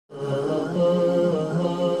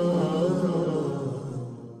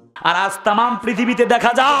আর আজ তামাম পৃথিবীতে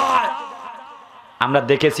দেখা যায়, আমরা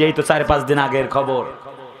দেখেছি এই তো 4-5 দিন আগের খবর,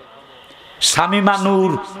 শামিমা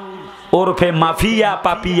নূর ওরফে মাফিয়া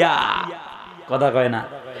পাপিয়া, কথা কয় না,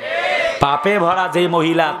 পাপে ভরা যে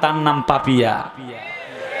মহিলা তার নাম পাপিয়া।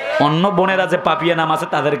 অন্য বোনেরা যে পাপিয়া নাম আছে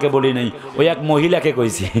তাদেরকে বলি নাই, ওই এক মহিলাকে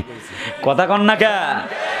কইছি, কথা কন না কে।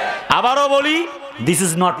 আবারও বলি, this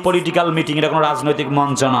is not political meeting, এটা কোনো রাজনৈতিক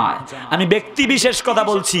মঞ্চ নয়। আমি ব্যক্তি বিশেষ কথা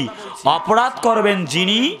বলছি, অপরাধ করবেন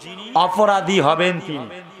যিনি, অপরাধী হবেন তিনি।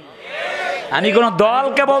 আমি কোনো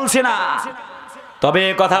দলকে বলছি না। তবে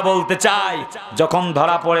কথা বলতে চাই, যখন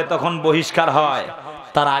ধরা পড়ে তখন বহিষ্কার হয়,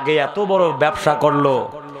 তার আগে এত বড় ব্যবসা করলো,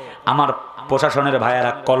 আমার প্রশাসনের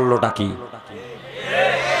ভাইয়েরা করলোটা কি?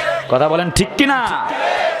 কথা বলেন ঠিক কিনা?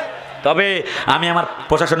 তবে আমি আমার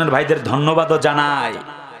প্রশাসনের ভাইদের ধন্যবাদও জানাই।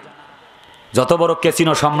 যত বড়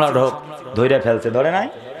ক্যাসিনো সম্রাট হোক, ধরে ফেলছে, ধরে নাই?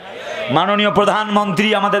 মাননীয় প্রধানমন্ত্রী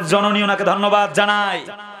আমাদের জননী, ওনাকে ধন্যবাদ জানাই।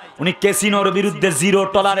 উনি ক্যাসিনোর বিরুদ্ধে জিরো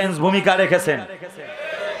টলারেন্স ভূমিকা রেখেছেন।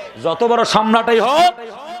 যত বড় সম্রাটই হোক,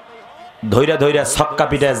 ধৈর্য ধৈর্য ছক্কা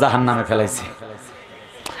পিটায় জাহান্নামে ফেলাইছে।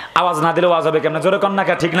 আওয়াজ না দিলে ওয়াজ হবে কেমন? জোরে কন না,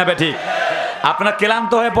 ঠিক না বেঠিক? আপনারা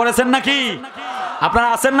ক্লান্ত হয়ে পড়েছেন নাকি? আপনারা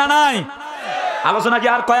আছেন না নাই? আলোচনা কি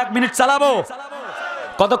আর কয়েক মিনিট চালাবো?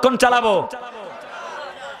 কতক্ষণ চালাবো?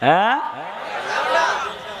 হ্যাঁ,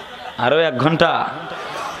 আরো 1 ঘন্টা,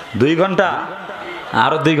 2 ঘন্টা,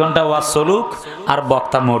 আরো 2 ঘন্টা ওয়াজ চলুক আর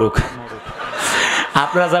বক্তা মরুক।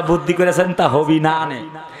 আপনারা যা বুদ্ধি করেছেন তা হবি না,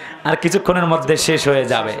 আর কিছুক্ষণের মধ্যে শেষ হয়ে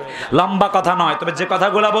যাবে। লম্বা কথা নয়, তবে যে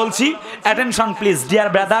কথাগুলো বলছি, attention please dear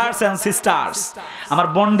brothers and sisters. আমার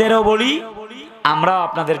বোনদেরও বলি, আমরাও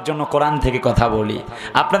আপনাদের জন্য কোরআন থেকে কথা বলি,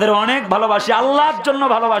 আপনাদের অনেক ভালোবাসি, আল্লাহর জন্য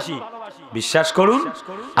ভালোবাসি। বিশ্বাস করুন,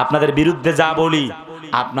 আপনাদের বিরুদ্ধে যা বলি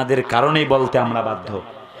আপনাদের কারণেই বলতে আমরা বাধ্য।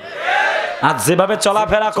 আজ যেভাবে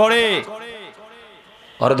চলাফেরা করে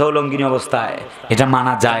অর্ধলঙ্গিনী অবস্থায়, এটা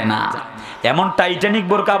মানা যায় না। এমন টাইটানিক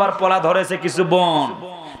বোরকা আবার পলা ধরেছে কিছু বোন,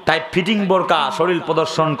 টাইট ফিটিং বোরকা, শরীর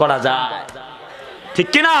প্রদর্শন করা যায়, ঠিক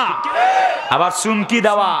কিনা? আবার চুমকি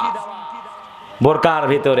দেওয়া বোরকার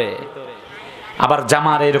ভিতরে, আবার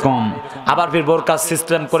জামার এরকম, আবার ফির বোরকার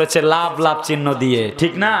সিস্টেম করেছে লাভ লাভ চিহ্ন দিয়ে,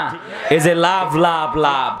 ঠিক না? এই যে লাভ লাভ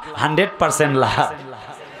লাভ, 100% লাভ।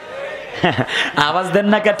 আওয়াজ দেন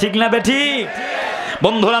না কে, ঠিক না বেঠিক?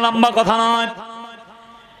 বন্ধুরা, লম্বা কথা নয়,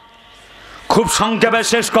 খুব সংক্ষেপে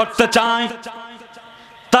শেষ করতে চাই।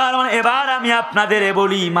 তার মানে এবার আমি আপনাদের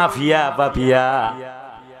বলি, মাফিয়া পাপিয়া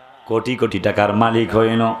কোটি কোটি টাকার মালিক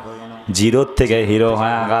হইল, জিরো থেকে হিরো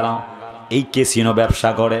হয়ে গেল, এই ক্যাসিনো ব্যবসা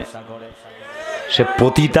করে। সে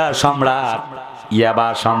পতিতা সম্রাট, ইয়াবা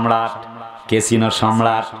সম্রাট, ক্যাসিনো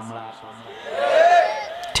সম্রাট,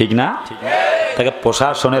 ঠিক না? তাকে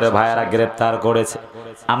প্রশাসনের ভাইয়েরা গ্রেপ্তার করেছে।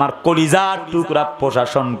 আমার কলিজার টুকরা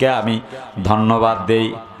প্রশাসনকে আমি ধন্যবাদ দেই।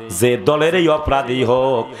 যে দলের এই অপরাধী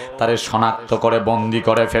হোক, তারে শনাক্ত করে বন্দি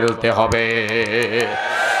করে ফেলতে হবে।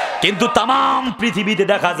 কিন্তু তামাম পৃথিবীতে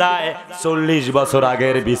দেখা যায় 40 বছর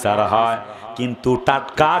আগের বিচার হয়, কিন্তু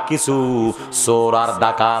টাটকা কিছু চোর আর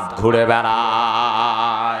ডাকাত ঘুরে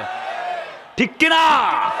বেড়ায়, ঠিক কিনা?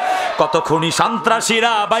 কত খুনি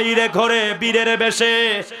সন্ত্রাসীরা বাইরে ঘরে বীরের বেশে,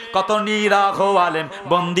 কত নিরাহ আলেম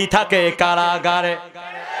বন্দি থাকে কারাগারে।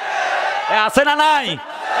 আছে না নাই?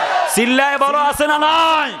 চিল্লায় বলো, আছে না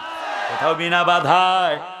নাই? কোথাও বিনা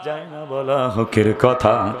বাধায় যায় না বলা হকের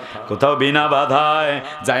কথা, কোথাও বিনা বাধায়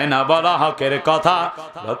যায় না বলা হকের কথা।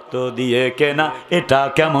 রক্ত দিয়ে কেনা এটা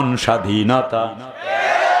কেমন স্বাধীনতা?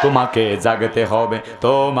 তোমাকে জাগতে হবে,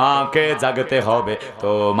 তোমাকে জাগতে হবে,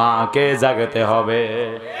 তোমাকে জাগতে হবে।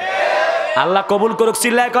 আল্লাহ কবুল করুক,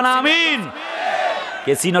 চিল্লায় কোন আমিন।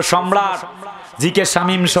 ক্যাসিনো সম্রাট জিকে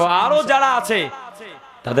শামীম সহ আরো যারা আছে,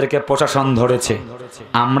 তাদেরকে প্রশাসন ধরেছে।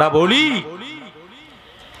 আমরা বলি,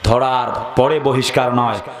 ধরার পরে বহিষ্কার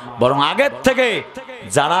নয়, বরং আগের থেকে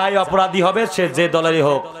যারাই অপরাধী হবে, সে যে দলেরই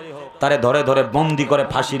হোক, তারে ধরে ধরে বন্দি করে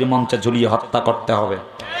ফাঁসির মঞ্চে ঝুলিয়ে হত্যা করতে হবে।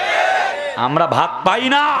 আমরা ভাত পাই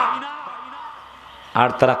না, আর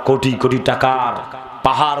তারা কোটি কোটি টাকার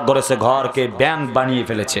পাহাড় গড়েছে, ঘরকে ব্যাংক বানিয়ে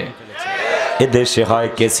ফেলেছে। এদেশে হয়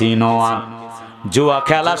ক্যাসিনো, জুয়া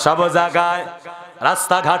খেলা সব জায়গায়,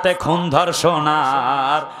 রাস্তাঘাটে খুন ধর্ষণ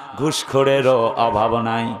আর ঘুষখোরেরও অভাব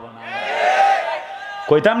নাই।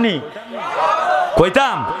 কইতাম নি?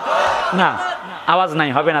 কইতাম না, আওয়াজ নাই,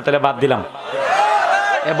 হবে না, তাহলে বাদ দিলাম।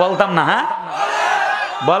 বলতাম না? হ্যাঁ,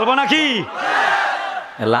 বলবো নাকি?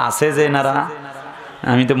 আছে যে নারা,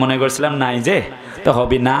 আমি তো মনে করছিলাম নাই, যে তো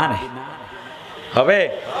হবে না রে, হবে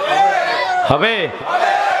হবে।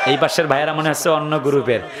 এই পাশের ভাইয়েরা মনে হচ্ছে অন্য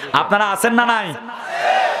গ্রুপের, আপনারা আছেন না নাই?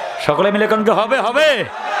 সকলে মিলে কোন হবে হবে।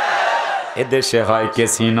 এদেশে হয়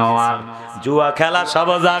ক্যাসিনো আর জুয়া খেলা সব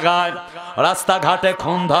জায়গায়, রাস্তাঘাটে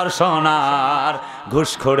খুন ধর্ষণ আর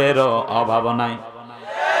ঘুষখোরেরও অভাব নাই।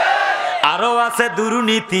 আরো আছে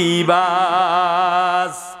দুর্নীতিবাজ,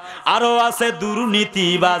 আরো আছে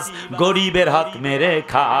দুর্নীতিবাজ, গরিবের হক মেরে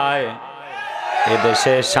খায়।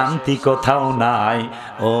 এদেশে শান্তি কোথাও নাই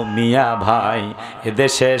ও মিয়া ভাই,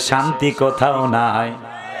 এদেশে শান্তি কোথাও নাই।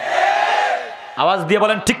 আওয়াজ দিয়ে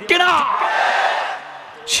বলেন ঠিক কিনা?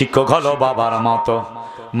 শিক্ষক হলো বাবার মতো,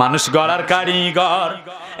 মানুষ গড়ার কারিগর,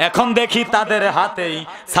 এখন দেখি তাদের হাতেই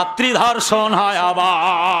ছাত্রী ধর্ষণ হয়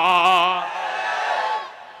আবার।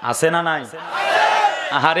 আছে না নাই?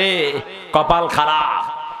 আহারে কপাল খারাপ।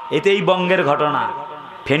 এতে এই বঙ্গের ঘটনা,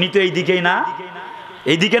 ফেনী তো এইদিকেই না,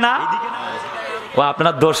 এইদিকে না। ও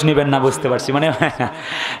আপনারা দোষ নেবেন না, বুঝতে পারছি, মানে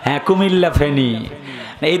হ্যাঁ কুমিল্লা ফেনী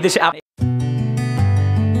এই দেশে